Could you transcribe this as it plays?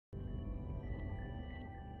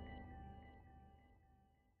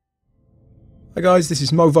Hi guys, this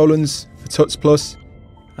is Mo Volans for Tuts Plus,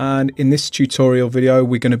 and in this tutorial video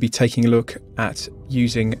we're going to be taking a look at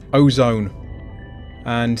using Ozone,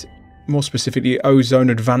 and more specifically Ozone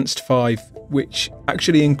Advanced 5, which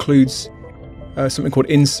actually includes something called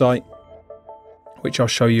Insight, which I'll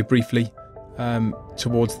show you briefly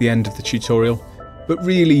towards the end of the tutorial. But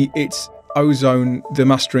really it's Ozone, the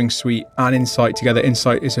mastering suite, and Insight together.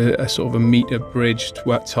 Insight is a sort of a meter bridged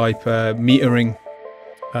type metering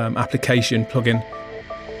application plugin,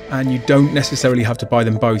 and you don't necessarily have to buy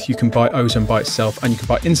them both. You can buy Ozone by itself and you can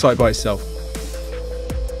buy Insight by itself.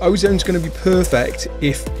 Ozone's going to be perfect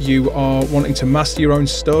if you are wanting to master your own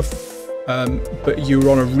stuff, but you're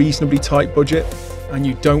on a reasonably tight budget and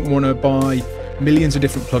you don't want to buy millions of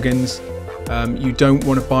different plugins. You don't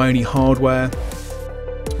want to buy any hardware.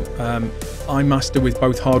 I master with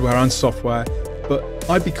both hardware and software, but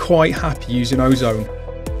I'd be quite happy using Ozone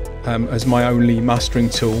as my only mastering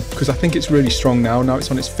tool, because I think it's really strong now. Now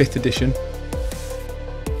it's on its 5th edition.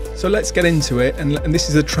 So let's get into it, and this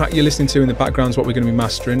is the track you're listening to in the background is what we're going to be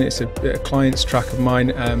mastering. It's a client's track of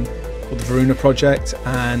mine called the Varuna Project,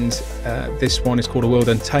 and this one is called A World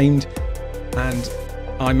Untamed, and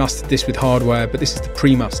I mastered this with hardware, but this is the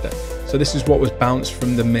pre-master. So this is what was bounced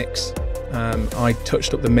from the mix. I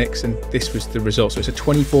touched up the mix and this was the result. So it's a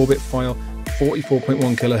 24-bit file,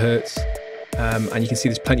 44.1 kilohertz. And you can see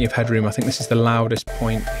there's plenty of headroom. I think this is the loudest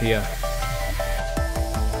point here,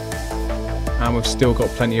 and we've still got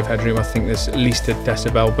plenty of headroom. I think there's at least a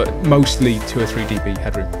decibel, but mostly 2 or 3 dB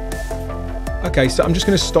headroom. Okay, so I'm just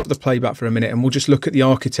going to stop the playback for a minute and we'll just look at the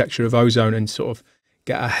architecture of Ozone and sort of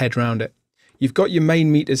get our head around it. You've got your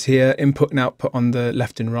main meters here, input and output on the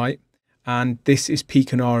left and right, and this is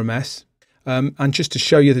peak and RMS. And just to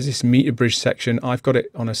show you, there's this meter bridge section. I've got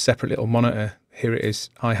it on a separate little monitor. Here it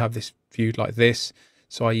is. I have this viewed like this,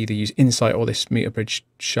 so I either use Insight or this meter bridge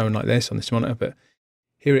shown like this on this monitor, but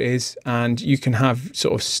here it is. And you can have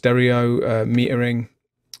sort of stereo metering,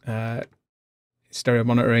 stereo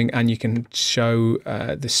monitoring, and you can show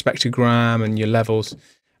the spectrogram and your levels.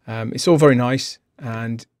 It's all very nice,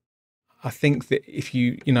 and I think that if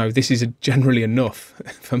you know, this is generally enough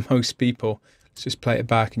for most people. Let's just play it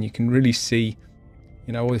back and you can really see,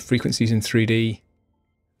 you know, all the frequencies in 3D.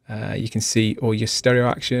 You can see all your stereo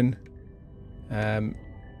action,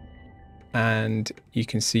 and you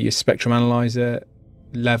can see your spectrum analyzer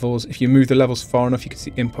levels. If you move the levels far enough, you can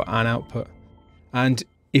see input and output. And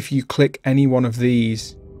if you click any one of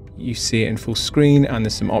these, you see it in full screen, and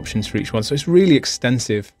there's some options for each one. So it's really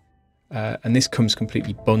extensive, and this comes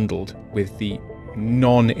completely bundled with the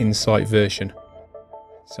non-Insight version.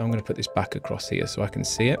 So I'm going to put this back across here so I can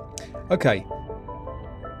see it. Okay.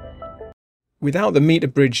 Without the meter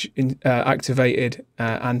bridge activated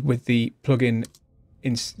and with the plugin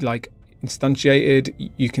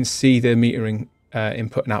instantiated, you can see the metering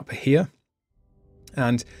input and output here.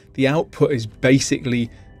 And the output is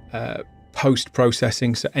basically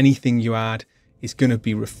post-processing, so anything you add is going to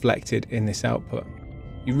be reflected in this output.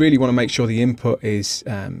 You really want to make sure the input is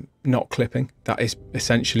not clipping. That is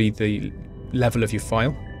essentially the level of your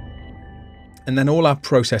file. And then all our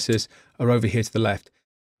processors are over here to the left.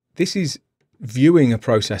 This is viewing a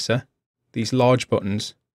processor, these large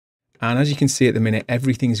buttons, and as you can see at the minute,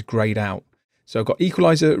 everything's grayed out. So I've got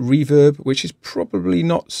equalizer, reverb, which is probably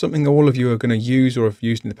not something all of you are going to use or have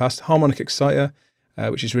used in the past. Harmonic exciter,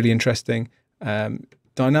 which is really interesting.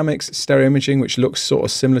 Dynamics, stereo imaging, which looks sort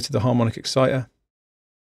of similar to the harmonic exciter.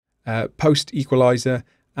 Post equalizer,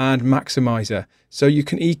 and maximizer. So you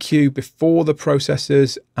can EQ before the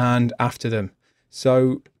processors and after them.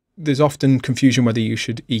 So there's often confusion whether you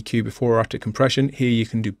should EQ before or after compression. Here you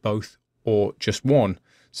can do both or just one.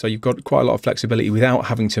 So you've got quite a lot of flexibility without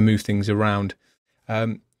having to move things around.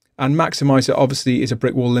 And maximizer obviously is a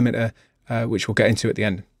brick wall limiter, which we'll get into at the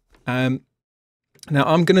end. Now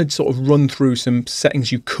I'm going to sort of run through some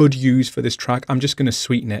settings you could use for this track. I'm just going to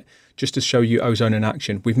sweeten it just to show you Ozone in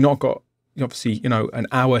action. We've not got, obviously, you know, an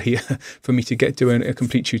hour here for me to get doing a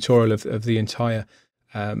complete tutorial of the entire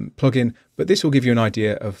plugin, but this will give you an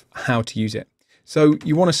idea of how to use it. So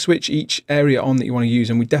you want to switch each area on that you want to use,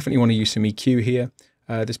 and we definitely want to use some EQ here.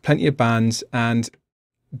 There's plenty of bands, and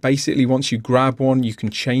basically once you grab one, you can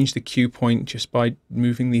change the cue point just by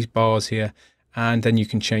moving these bars here, and then you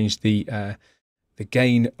can change the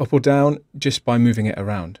gain up or down just by moving it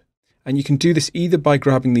around. And you can do this either by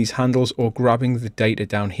grabbing these handles or grabbing the data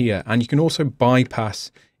down here. And you can also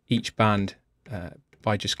bypass each band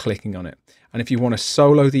by just clicking on it. And if you want to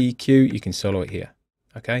solo the EQ, you can solo it here.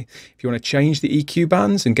 Okay. If you want to change the EQ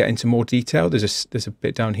bands and get into more detail, there's a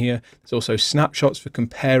bit down here. There's also snapshots for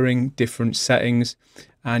comparing different settings.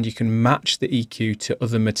 and you can match the EQ to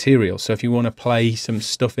other materials. So if you want to play some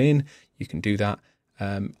stuff in, you can do that.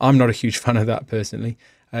 I'm not a huge fan of that personally.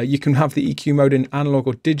 You can have the EQ mode in analog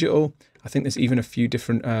or digital. I think there's even a few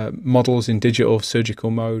different models in digital, surgical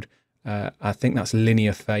mode. I think that's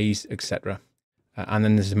linear phase, etc. And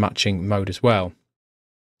then there's a matching mode as well.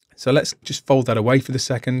 So let's just fold that away for the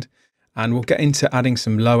second, and we'll get into adding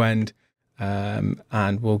some low end,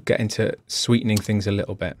 and we'll get into sweetening things a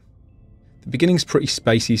little bit. The beginning's pretty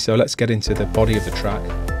spacey, so let's get into the body of the track.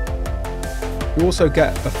 You also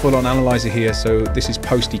get a full-on analyzer here, so this is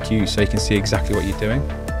post EQ, so you can see exactly what you're doing.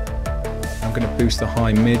 I'm going to boost the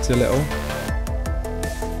high mids a little.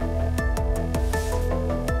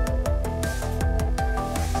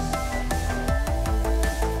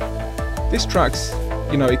 This track's,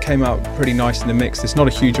 you know, it came out pretty nice in the mix. There's not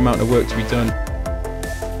a huge amount of work to be done.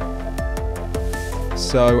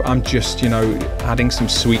 So I'm just, you know, adding some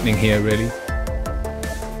sweetening here really.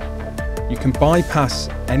 You can bypass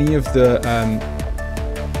any of the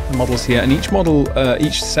models here, and each model,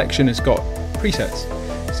 each section has got presets.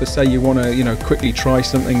 So say you want to, you know, quickly try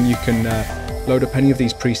something, you can load up any of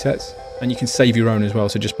these presets, and you can save your own as well.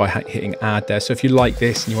 So just by hitting add there. So if you like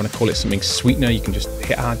this and you want to call it something sweetener, you can just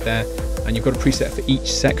hit add there, and you've got a preset for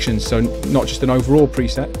each section. So not just an overall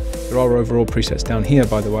preset. There are overall presets down here,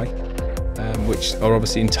 by the way, which are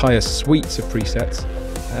obviously entire suites of presets.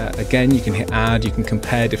 Again, you can hit add, you can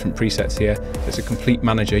compare different presets here. There's a complete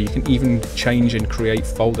manager. You can even change and create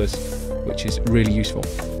folders, which is really useful.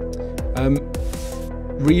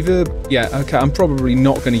 Reverb, yeah, okay, I'm probably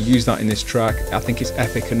not going to use that in this track. I think it's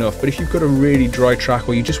epic enough. But if you've got a really dry track,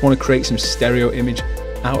 or you just want to create some stereo image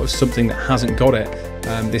out of something that hasn't got it,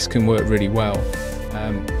 this can work really well.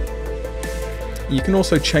 You can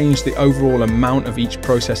also change the overall amount of each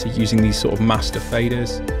processor using these sort of master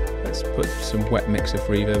faders. Let's put some wet mix of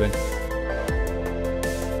reverb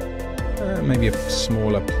in. Maybe a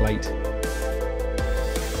smaller plate.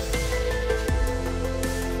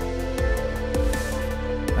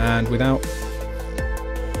 And without,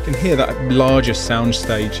 you can hear that larger sound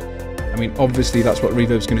stage. I mean, obviously that's what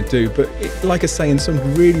reverb's going to do, but like I say, in some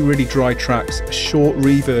really, really dry tracks, a short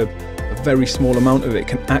reverb, a very small amount of it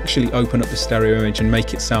can actually open up the stereo image and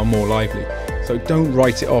make it sound more lively. So don't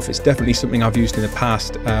write it off. It's definitely something I've used in the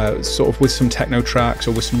past, sort of with some techno tracks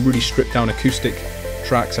or with some really stripped down acoustic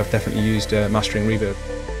tracks. I've definitely used mastering reverb.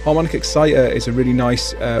 Harmonic exciter is a really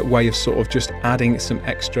nice way of sort of just adding some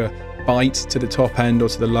extra bite to the top end or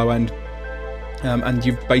to the low end, and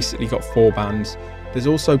you've basically got 4 bands. There's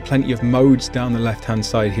also plenty of modes down the left hand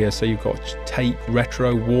side here, so you've got tape,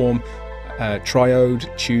 retro, warm,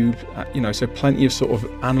 triode, tube, you know, so plenty of sort of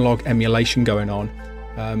analog emulation going on.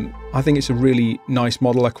 I think it's a really nice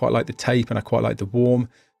model. I quite like the tape and I quite like the warm.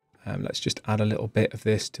 Let's just add a little bit of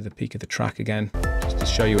this to the peak of the track again, just to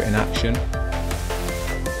show you it in action.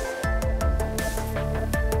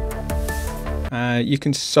 You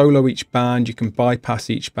can solo each band, you can bypass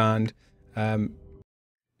each band. So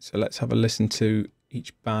let's have a listen to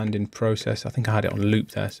each band in process. I think I had it on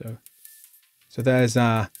loop there. So there's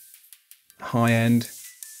our high end.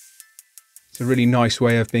 It's a really nice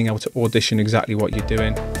way of being able to audition exactly what you're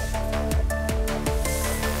doing.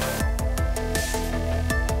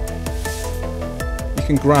 You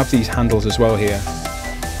can grab these handles as well here.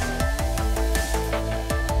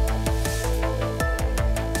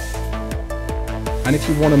 And if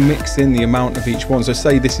you want to mix in the amount of each one, so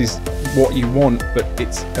say this is what you want, but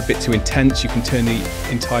it's a bit too intense, you can turn the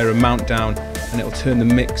entire amount down and it'll turn the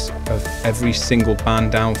mix of every single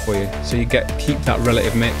band down for you. So you keep that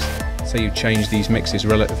relative mix. So you change these mixes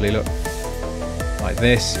relatively, look, like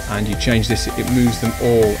this, and you change this, it moves them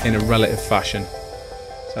all in a relative fashion.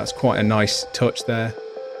 So that's quite a nice touch there.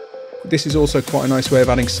 This is also quite a nice way of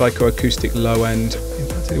adding psychoacoustic low end.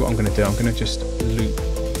 I'll tell you what I'm going to do, I'm going to just loop.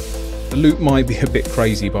 The loop might be a bit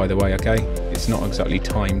crazy, by the way, okay? It's not exactly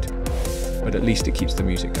timed, but at least it keeps the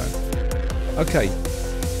music going. Okay,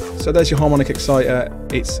 so there's your harmonic exciter.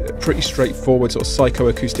 It's a pretty straightforward sort of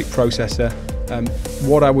psychoacoustic processor.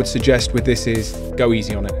 What I would suggest with this is go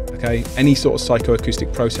easy on it, okay? Any sort of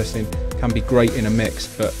psychoacoustic processing can be great in a mix,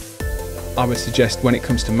 but I would suggest when it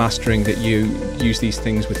comes to mastering that you use these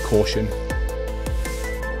things with caution.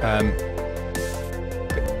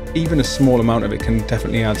 Even a small amount of it can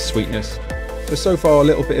definitely add sweetness. So far a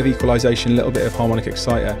little bit of equalization, a little bit of harmonic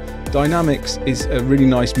exciter. Dynamics is a really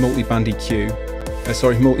nice multi-band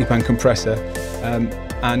EQ, multi-band compressor,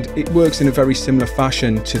 and it works in a very similar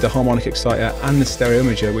fashion to the harmonic exciter and the stereo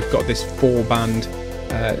imager. We've got this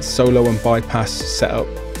 4-band solo and bypass setup,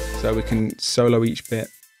 so we can solo each bit,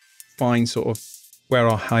 find sort of where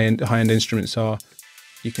our high-end instruments are.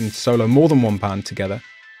 You can solo more than one band together.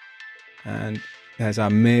 And there's our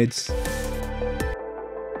mids,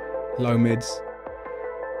 low mids.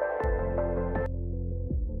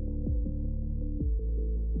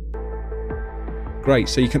 Great,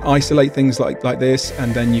 so you can isolate things like this,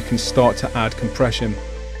 and then you can start to add compression.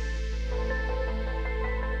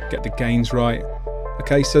 Get the gains right.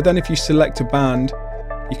 Okay, so then if you select a band,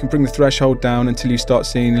 you can bring the threshold down until you start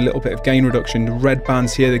seeing a little bit of gain reduction. The red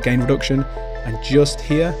bands here, the gain reduction, and just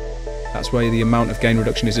here, that's where the amount of gain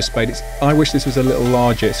reduction is displayed. I wish this was a little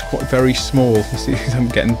larger. It's quite very small. You see, I'm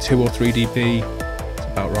getting 2 or 3 dB. It's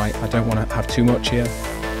about right. I don't want to have too much here.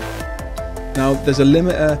 Now, there's a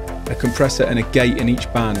limiter, a compressor, and a gate in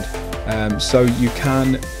each band. So you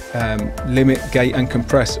can limit, gate, and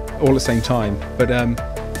compress all at the same time. But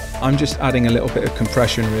I'm just adding a little bit of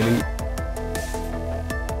compression, really.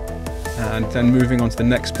 And then moving on to the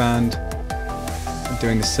next band and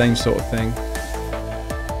doing the same sort of thing.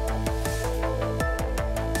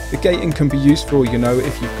 The gating can be useful, you know,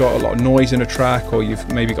 if you've got a lot of noise in a track, or you've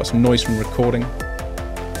maybe got some noise from recording.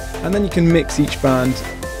 And then you can mix each band,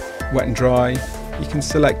 wet and dry. You can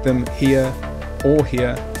select them here or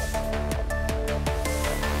here.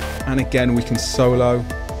 And again, we can solo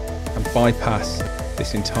and bypass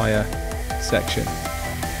this entire section.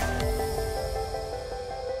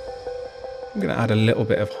 I'm going to add a little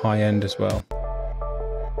bit of high end as well.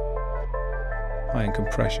 High end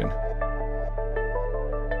compression.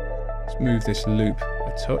 Let's move this loop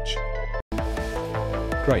a touch.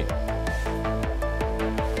 Great.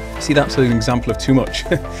 See, that's an example of too much.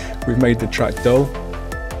 We've made the track dull.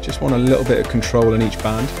 Just want a little bit of control in each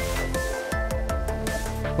band.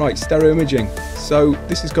 Right, stereo imaging. So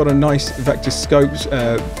this has got a nice vector scope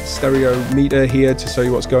stereo meter here to show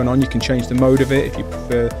you what's going on. You can change the mode of it if you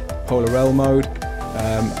prefer Polar L mode.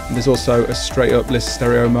 There's also a straight up list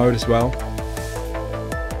stereo mode as well.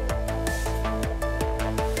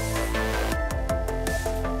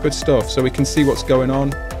 Good stuff. So we can see what's going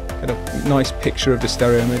on. Get a nice picture of the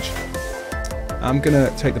stereo image. I'm going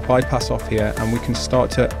to take the bypass off here, and we can start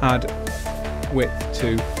to add width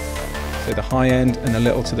to the high end and a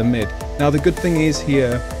little to the mid. Now the good thing is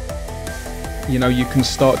here, you know, you can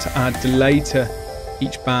start to add delay to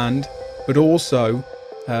each band, but also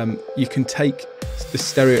you can take the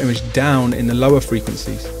stereo image down in the lower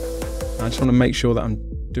frequencies. I just want to make sure that I'm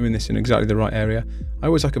doing this in exactly the right area. I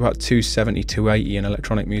always like about 270, 280 in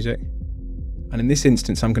electronic music. And in this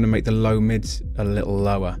instance, I'm going to make the low mids a little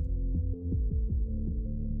lower.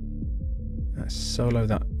 Let's solo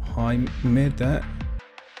that high mid there.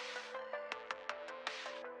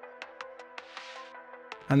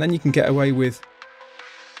 And then you can get away with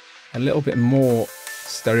a little bit more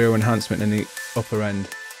stereo enhancement in the upper end.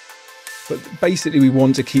 But basically we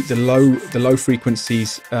want to keep the low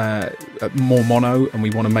frequencies more mono, and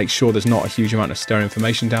we want to make sure there's not a huge amount of stereo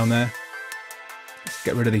information down there. Let's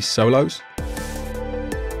get rid of these solos.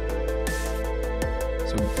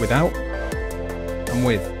 So without and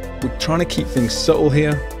with. We're trying to keep things subtle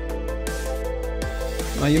here.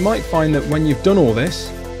 Now you might find that when you've done all this,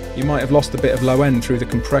 you might have lost a bit of low end through the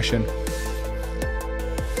compression.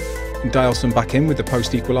 You can dial some back in with the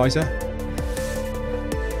post equalizer.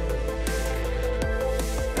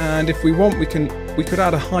 And if we want, we could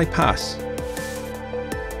add a high pass.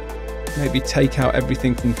 Maybe take out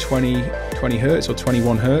everything from 20 Hertz or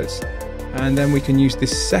 21 Hertz. And then we can use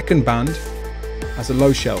this second band as a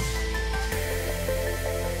low shelf.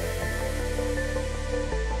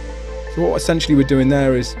 So what essentially we're doing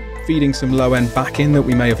there is feeding some low end back in that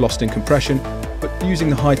we may have lost in compression, but using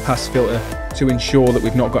the high pass filter to ensure that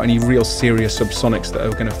we've not got any real serious subsonics that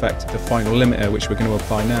are going to affect the final limiter, which we're going to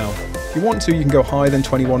apply now. If you want to, you can go higher than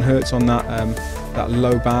 21 Hertz on that that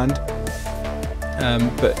low band,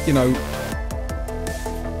 but you know,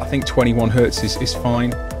 I think 21 Hertz is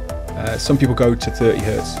fine. Some people go to 30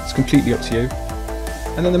 Hertz. It's completely up to you.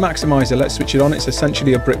 And then the maximizer, let's switch it on. It's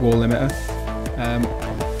essentially a brick wall limiter.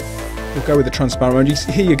 We'll go with the transparent mode.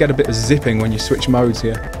 Here you get a bit of zipping when you switch modes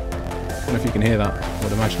here. I don't know if you can hear that. I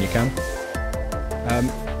would imagine you can.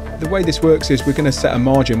 The way this works is we're going to set a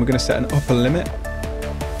margin. We're going to set an upper limit.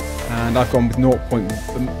 And I've gone with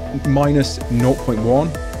minus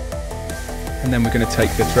 0.1. And then we're going to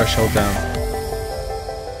take the threshold down.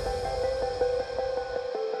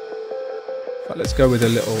 But let's go with a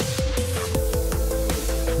little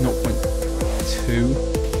 0.2.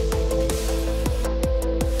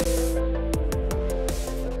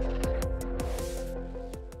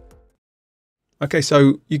 Okay,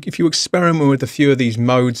 so if you experiment with a few of these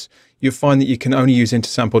modes, you'll find that you can only use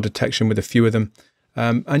intersample detection with a few of them.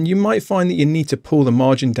 And you might find that you need to pull the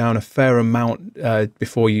margin down a fair amount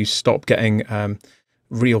before you stop getting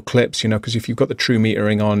real clips, you know, because if you've got the true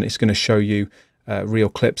metering on, it's going to show you real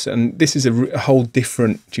clips. And this is a whole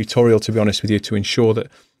different tutorial, to be honest with you, to ensure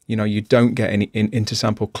that, you know, you don't get any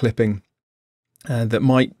intersample clipping that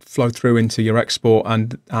might flow through into your export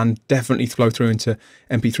and definitely flow through into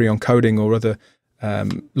MP3 encoding or other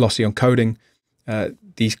lossy encoding.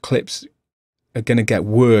 These clips are going to get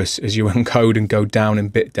worse as you encode and go down in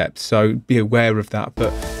bit depth, so be aware of that.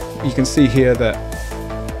 But you can see here that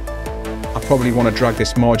I probably want to drag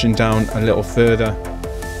this margin down a little further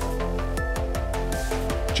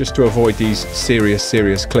just to avoid these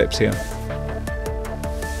serious clips here.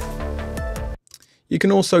 You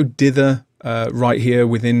can also dither right here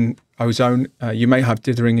within Ozone. You may have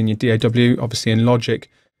dithering in your DAW. Obviously in Logic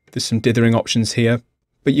there's some dithering options here,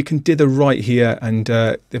 but you can dither right here, and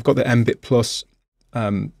they've got the Mbit Plus,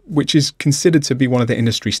 which is considered to be one of the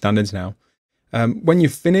industry standards now. When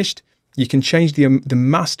you've finished, you can change the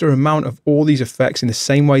master amount of all these effects in the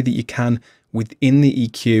same way that you can within the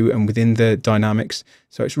EQ and within the dynamics.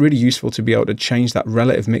 So it's really useful to be able to change that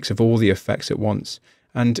relative mix of all the effects at once.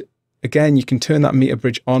 And again, you can turn that meter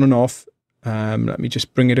bridge on and off. Let me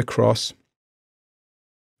just bring it across.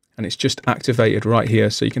 And it's just activated right here,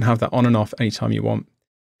 so you can have that on and off anytime you want.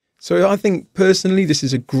 So I think personally this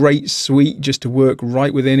is a great suite just to work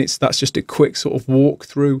right within. That's just a quick sort of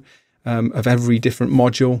walkthrough of every different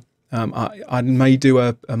module. I may do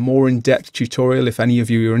a more in-depth tutorial if any of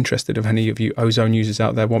you are interested, if any of you Ozone users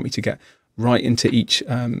out there want me to get right into each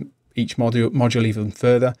module even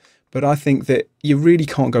further. But I think that you really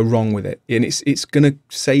can't go wrong with it, and it's going to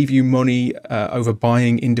save you money over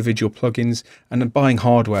buying individual plugins and then buying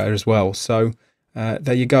hardware as well. So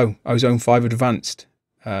there you go, Ozone 5 Advanced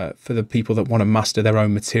for the people that want to master their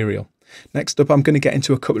own material. Next up, I'm going to get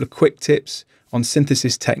into a couple of quick tips on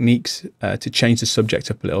synthesis techniques to change the subject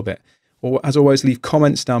up a little bit. Or as always, leave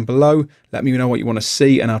comments down below. Let me know what you want to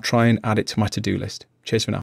see, and I'll try and add it to my to-do list. Cheers for now.